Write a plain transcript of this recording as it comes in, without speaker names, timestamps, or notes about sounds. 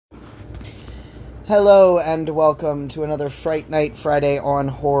Hello and welcome to another Fright Night Friday on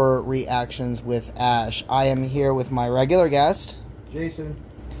Horror Reactions with Ash. I am here with my regular guest, Jason,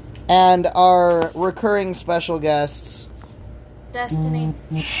 and our recurring special guests, Destiny.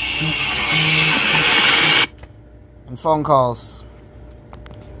 and phone calls.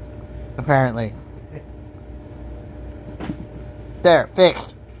 Apparently. There,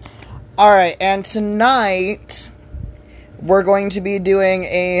 fixed. Alright, and tonight we're going to be doing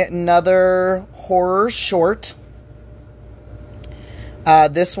another horror short.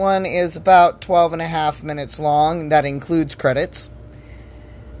 This one is about 12 and a half minutes long. That includes credits.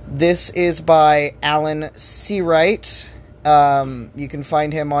 This is by Alan Seawright. You can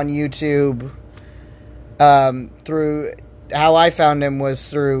find him on YouTube through... How I found him was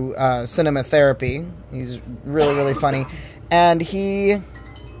through Cinema Therapy. He's really, really funny. And he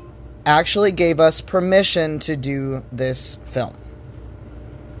actually gave us permission to do this film.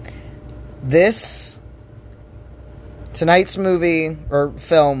 Tonight's movie, or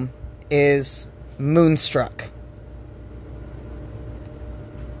film, is Moonstruck.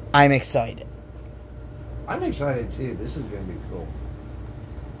 I'm excited. I'm excited too. This is going to be cool.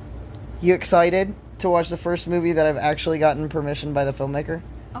 You excited to watch the first movie that I've actually gotten permission by the filmmaker?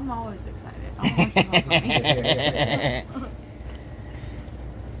 I'm always excited. I'm watching all movies.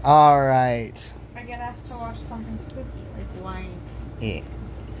 Alright. I get asked to watch something spooky, like wine. Yeah.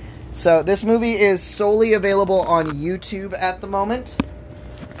 So, this movie is solely available on YouTube at the moment.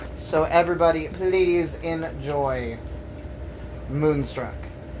 So, everybody, please enjoy Moonstruck.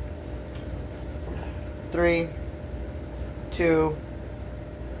 3, 2,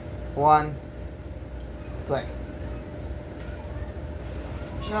 1, play.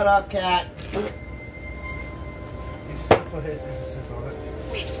 Shut up, cat. He just put his emphasis on it.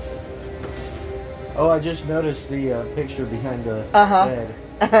 Oh, I just noticed the picture behind the bed.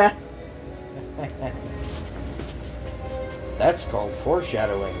 That's called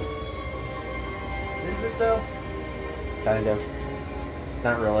foreshadowing. Is it though? Kind of.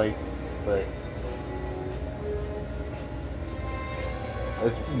 Not really, but...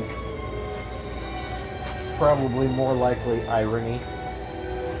 It's probably more likely irony.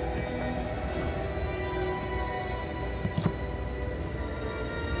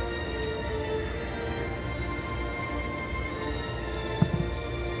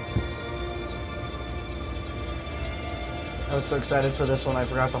 I was so excited for this one, I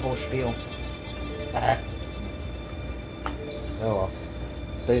forgot the whole spiel. Oh well.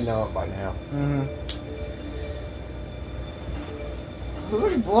 They know it by now. Mm-hmm.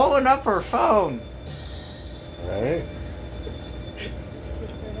 Who's blowing up her phone? Right?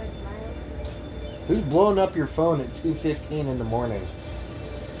 Who's blowing up your phone at 2:15 in the morning? I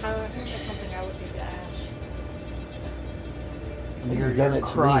think that's something I would do to Ash. I think you've done it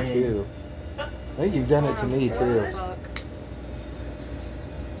to me too. I think you've done it to me too.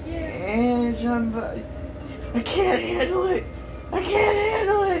 Yeah, John, I can't handle it. I can't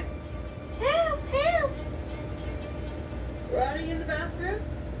handle it. Help! Help! Ronnie in the bathroom?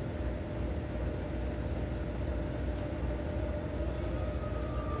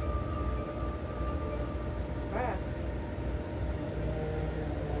 Wow.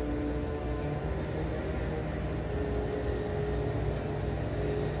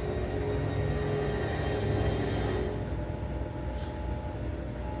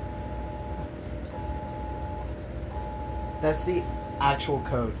 That's the actual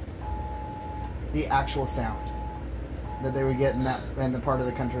code. The actual sound that they would get in the part of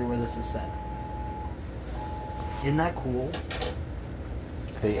the country where this is set. Isn't that cool?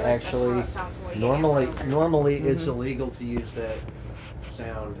 They actually normally it's illegal to use that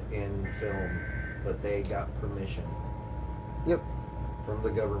sound in film, but they got permission. Yep. From the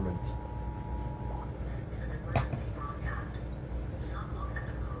government.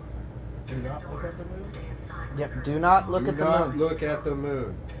 Do not look at the moon. Yep. Do not look at the moon. Do not look at the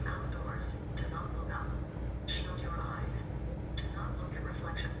moon.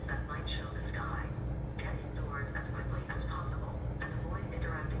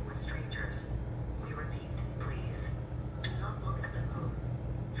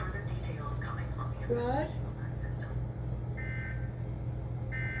 What?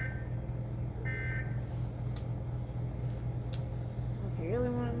 If you really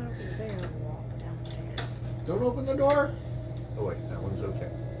want to know if he's there, walk downstairs. Don't open the door. Oh wait, that one's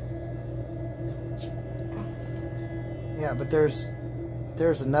okay. Yeah, but there's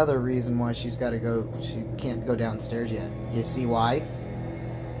another reason why she's got to go. She can't go downstairs yet. You see why?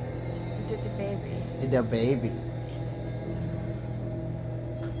 Did the baby. The baby.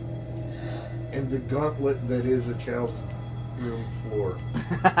 And the gauntlet that is a child's room floor.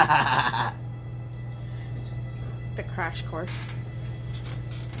 the crash course.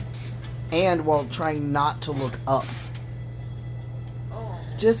 And while trying not to look up. Oh.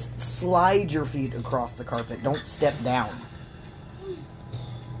 Just slide your feet across the carpet. Don't step down.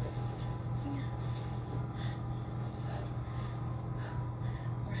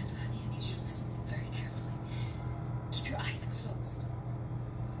 Miranda, honey, I need you to listen very carefully. Keep your eyes closed.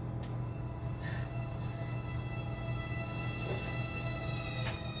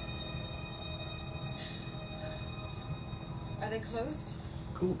 Are they closed?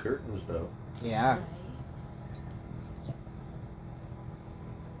 Cool curtains, though. Yeah.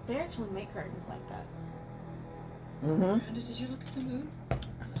 They actually make curtains like that. Mm-hmm. Miranda, did you look at the moon?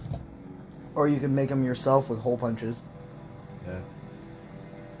 Or you can make them yourself with hole punches. Yeah.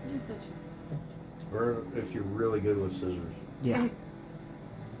 Or if you're really good with scissors. Yeah.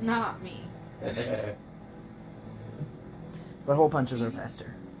 Not me. But hole punches are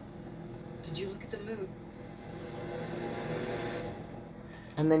faster. Did you look at the moon?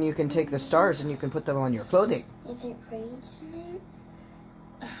 And then you can take the stars and you can put them on your clothing. Is it pretty tonight?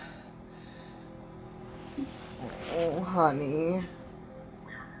 Oh, honey.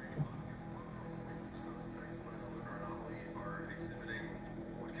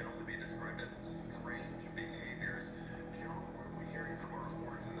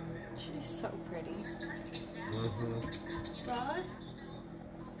 She's so pretty. Rod?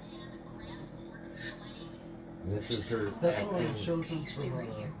 This is her That's what acting. it shows them Stay from, right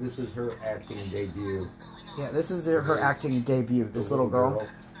here. This is her acting debut. Yeah, this is her acting debut. This The little girl.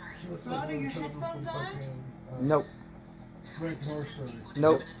 She looks Rod, like are one your children from headphones on? fucking, Nope. American Horror Story.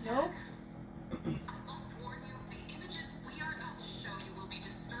 Nope. Nope.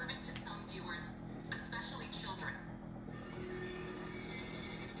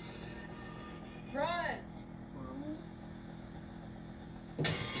 Rod!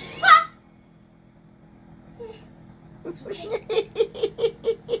 It's okay.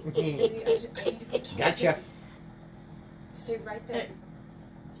 Baby, I need to go talk to Gotcha. you. Stay right there.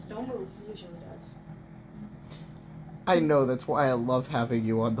 Don't move. Usually does. I know, that's why I love having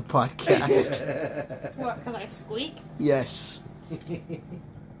you on the podcast. What? Because I squeak? Yes.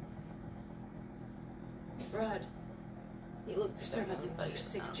 Rod, You look start not with your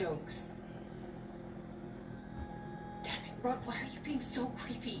sick jokes. Damn it, Rod, why are you being so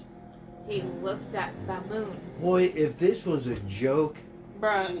creepy? He looked at the moon. Boy, if this was a joke,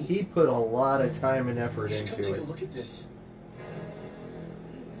 Bruh. he put a lot of time and effort Come into take a it. look at this.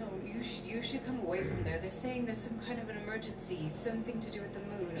 No, you should come away from there. They're saying there's some kind of an emergency, something to do with the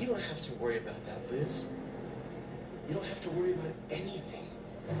moon. You don't have to worry about that, Liz. You don't have to worry about anything.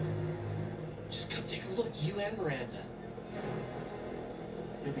 Just come take a look, you and Miranda.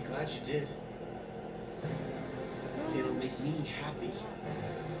 You'll be glad you did. It'll make me happy.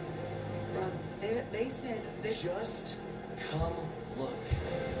 Rod, they said they Just come look.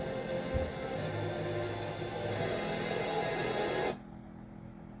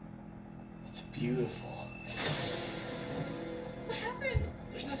 It's beautiful. What happened?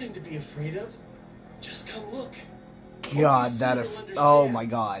 There's nothing to be afraid of. Just come look. God, that You'll if... understand. Oh my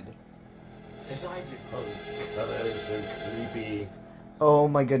god. As I do. Oh, that is so creepy. Oh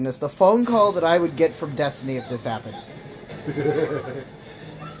my goodness. The phone call that I would get from Destiny if this happened.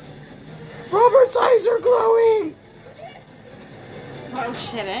 Robert's eyes are glowing! Oh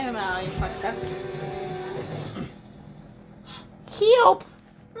shit, I don't know how you fuck that's. Help!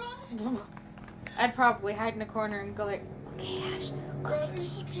 I'd probably hide in a corner and go like, okay, Ash, go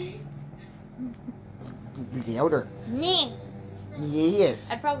keep me. Louder. Me. Yes.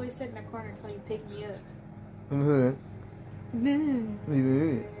 I'd probably sit in a corner until you pick me up. Mhm.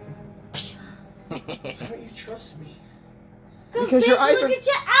 Why don't you trust me? Because your eyes look are... at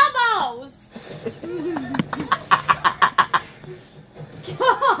your elbows!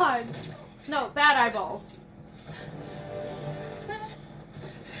 God! No, bad eyeballs.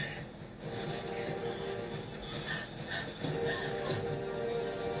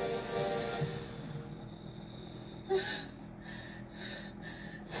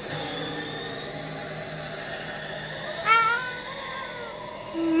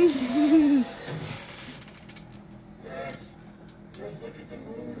 Just look at the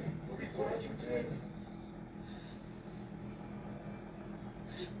moon. We'll be glad you did.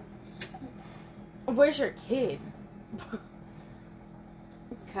 Where's your kid?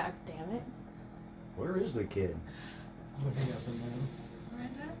 God damn it. Where is the kid? Looking at the moon.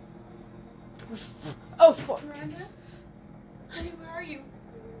 Miranda? Oh, fuck. Miranda? Honey, where are you?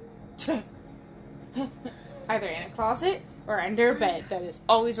 Either in a closet or under a bed. That is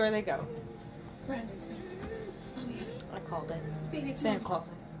always where they go. Miranda, it's me. It's Mommy, honey. I called it. Baby, it's It's in a Mommy.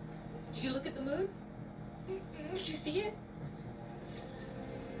 closet. Did you look at the moon? Did you see it?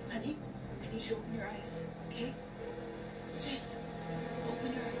 Honey, I need you to open your eyes, okay? Sis,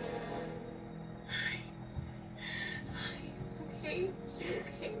 open your eyes. Hi. Hi. Okay? You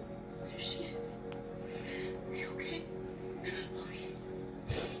okay? There she is. Are you okay? Okay.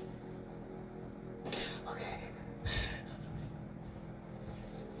 Okay.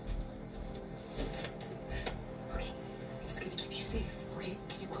 Okay. He's gonna keep you safe, okay?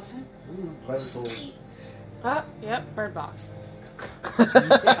 Can you close him? Pencil. Tight. Oh, yep, bird box.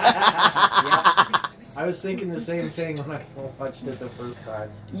 I was thinking the same thing when I watched it the first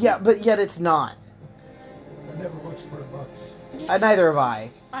time. Yeah, but yet it's not. I never watched Bird Box. Neither have I.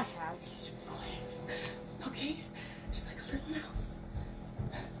 I have. Okay? Just like a little mouse.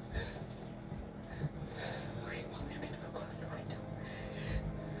 Okay, Molly's gonna go close the window.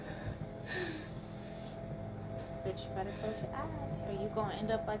 Bitch, you better close your eyes, or you gonna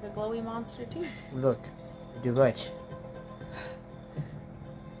end up like a glowy monster too. Look, do what?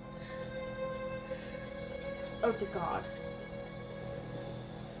 Oh, to God.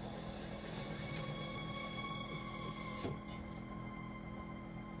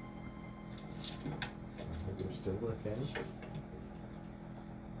 You're still looking.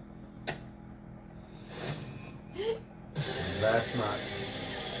 That's not.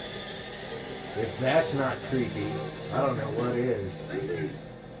 If that's not creepy, I don't know what is. Lizzie!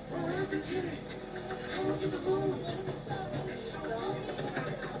 What happened, Kitty? Come up to the phone.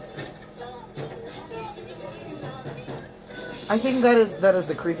 I think that is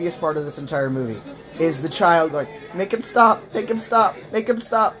the creepiest part of this entire movie. Is the child going, make him stop, make him stop, make him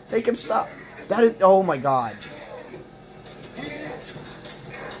stop, make him stop. That is, oh my God.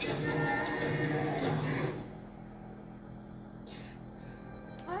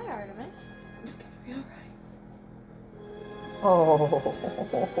 Hi, Artemis. It's gonna be alright.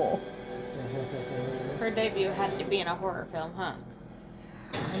 Oh. Her debut had to be in a horror film, huh?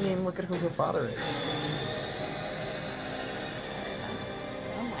 I mean, look at who her father is.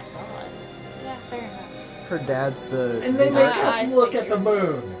 Oh my God. Yeah, fair enough. Her dad's the... And they make us I look at the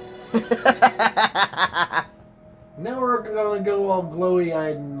figured. moon. Now we're gonna go all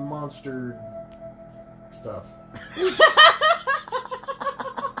glowy-eyed and monster stuff.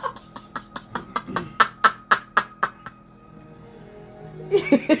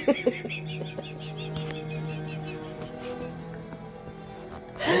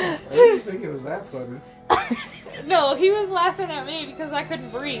 I didn't think it was that funny. No, he was laughing at me because I couldn't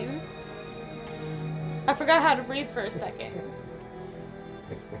breathe. I forgot how to breathe for a second.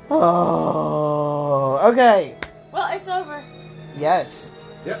 Oh, okay. Well, it's over. Yes.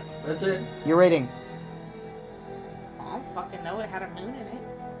 Yep, that's it. Your rating. I don't fucking know it had a moon in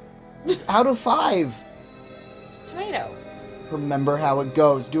it. Out of 5. Tomato. Remember how it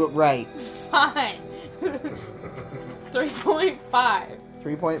goes. Do it right. Fine. 3.5.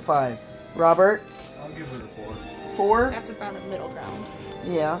 3.5. Robert? I'll give her a 4. 4? That's about a middle ground.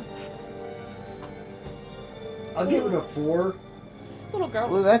 Yeah. I'll give it a 4. Little girl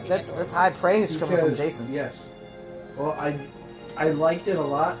Well, was that's fucking adorable. that's high praise coming from Jason. Yes. Well, I liked it a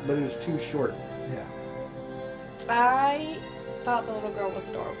lot, but it was too short. Yeah. I thought the little girl was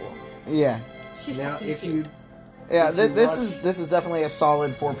adorable. Yeah. She's Now, fucking if cute. you Yeah, If you this watch- is definitely a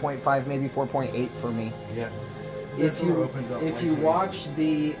solid 4.5, maybe 4.8 for me. yeah, That's if what you opened up if my you taste. watch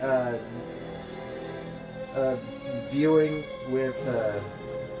the viewing with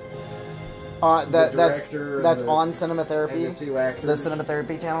That's director and that's the- on and Cinematherapy, the two actors, the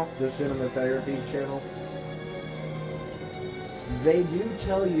Cinematherapy channel. the Cinematherapy channel, they do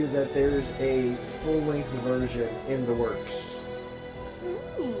tell you that there's a full-length version in the works.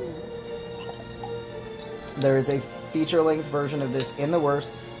 Ooh. There is a feature-length version of this in the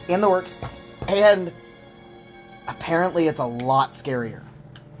works, and apparently it's a lot scarier.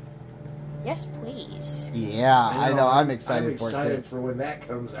 Yes, please. Yeah, I know. I'm excited for excited it too. for when that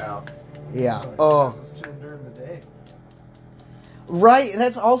comes out. Yeah. Like, Oh, let's tune during the day. right. And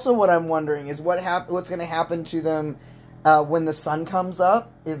that's also what I'm wondering is what's going to happen to them when the sun comes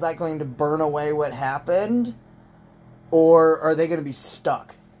up. Is that going to burn away what happened, or are they going to be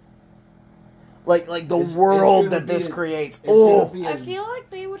stuck? Like the It's world gonna that this be a- creates. It's gonna Oh, be I a- feel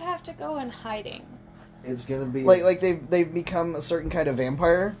like they would have to go in hiding. it's gonna be like they've become a certain kind of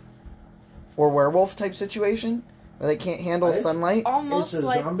vampire or werewolf type situation where they can't handle It's- sunlight. Almost it's a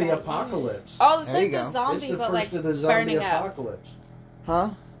like zombie that. apocalypse. Oh, it's There like you the go. zombie, It's the but first like of the zombie burning up. apocalypse. Huh?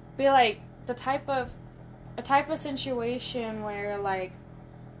 Be like a type of situation where like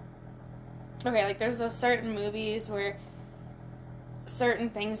there's those certain movies where certain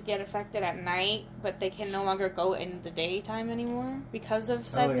things get affected at night, but they can no longer go in the daytime anymore because of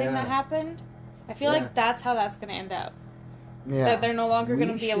said Oh, thing yeah. that happened. I feel like that's how that's going to end up. Yeah. That they're no longer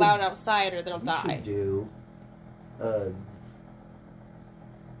going to be allowed outside or they'll We die. should do, what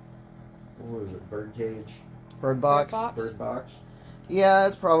was it, Birdcage? Bird Box? Bird Box? Yeah,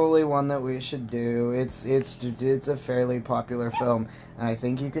 it's probably one that we should do. It's a fairly popular film, and I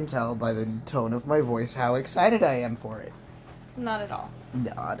think you can tell by the tone of my voice how excited I am for it. Not at all.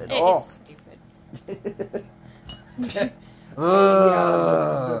 Not at all. It's stupid.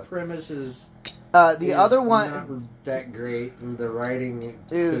 The premise is... the other one... not that great, and the writing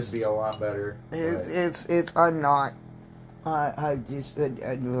is could be a lot better. It's I'm not... I just...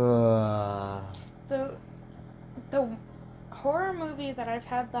 The horror movie that I've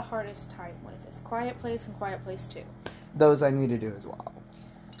had the hardest time with is Quiet Place and Quiet Place 2. Those I need to do as well.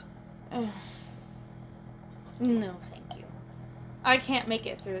 No, thank you. I can't make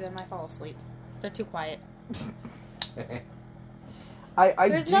it through them. I fall asleep. They're too quiet.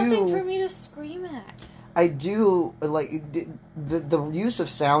 There's nothing for me to scream at. I do, like, the use of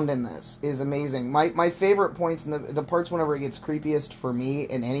sound in this is amazing. My favorite points, and the parts whenever it gets creepiest for me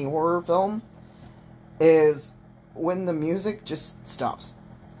in any horror film, is when the music just stops.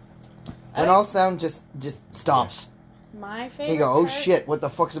 When all sound just stops. My favorite And you go, oh part, shit, what the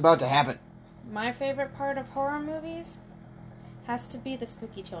fuck's about to happen? My favorite part of horror movies has to be the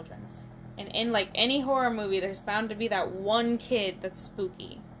spooky children's. And in, like, any horror movie, there's bound to be that one kid that's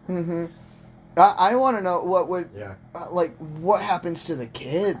spooky. Mm-hmm. I want to know what would... Yeah. What happens to the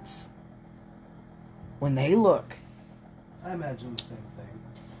kids when they look? I imagine the same thing.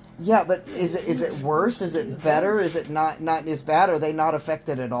 Yeah, but is it worse? Is it better? Is it not as bad? Are they not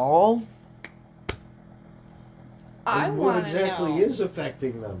affected at all? I And what want to exactly know. is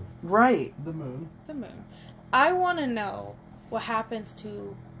affecting them? Right. The moon. The moon. I want to know what happens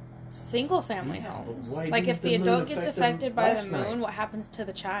to single-family homes. why Like, if didn't the the moon adult gets affect them affected by the last moon, night? what happens to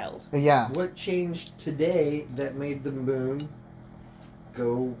the child? Yeah. What changed today that made the moon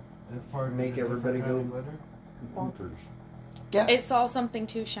go It farted Make a different everybody kind go- of glitter. bonkers? Yeah. It saw something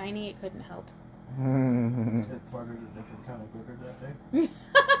too shiny, it couldn't help. It farted a different kind of glitter that day.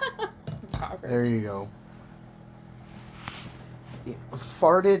 Robert. There you go. It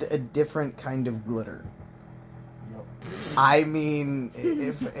farted a different kind of glitter. Yep. I mean,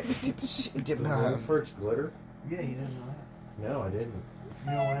 if The moon farts glitter? Yeah, you didn't know that. No, I didn't.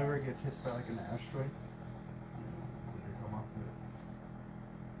 You know, whenever it gets hit by like an asteroid, glitter come off of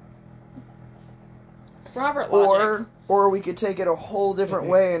it. Robert logic. or we could take it a whole different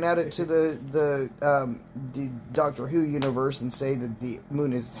way and add it to the Doctor Who universe and say that the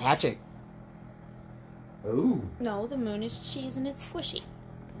moon is hatching. Ooh. No, the moon is cheese and it's squishy.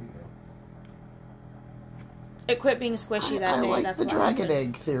 There you go. It quit being squishy that I day. like That's the what dragon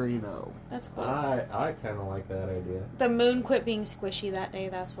happened. egg theory though. That's cool. I kind of like that idea. The moon quit being squishy that day.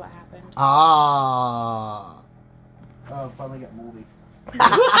 That's what happened. Ah. Finally got moldy.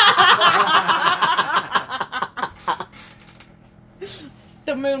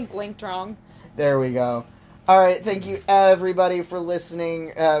 The moon blinked wrong. There we go. All right, thank you everybody for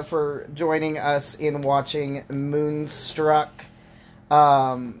listening, for joining us in watching Moonstruck,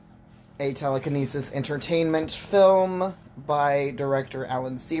 a telekinesis entertainment film by director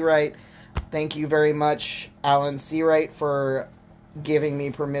Alan Seawright. Thank you very much, Alan Seawright, for giving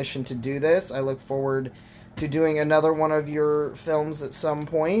me permission to do this. I look forward to doing another one of your films at some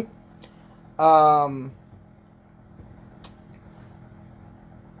point.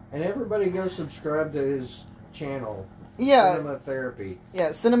 And everybody go subscribe to his channel. Yeah. Cinema Therapy.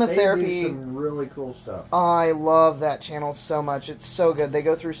 Yeah, Cinema They Therapy. do some really cool stuff. I love that channel so much. It's so good. They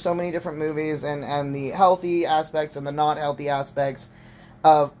go through so many different movies and the healthy aspects and the not healthy aspects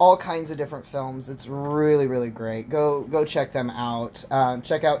of all kinds of different films. It's really, really great. Go check them out.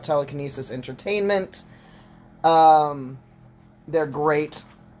 Check out Telekinesis Entertainment. They're great.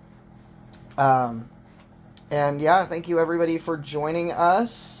 And yeah, thank you everybody for joining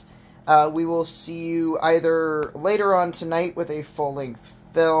us. We will see you either later on tonight with a full-length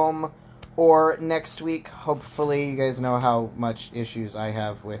film, or next week. Hopefully, you guys know how much issues I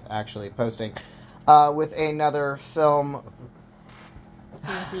have with actually posting. With another film.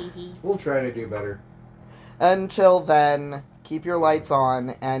 We'll try to do better. Until then, keep your lights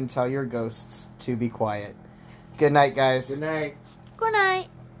on and tell your ghosts to be quiet. Good night, guys. Good night. Good night.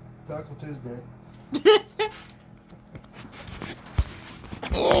 Taco Tuesday.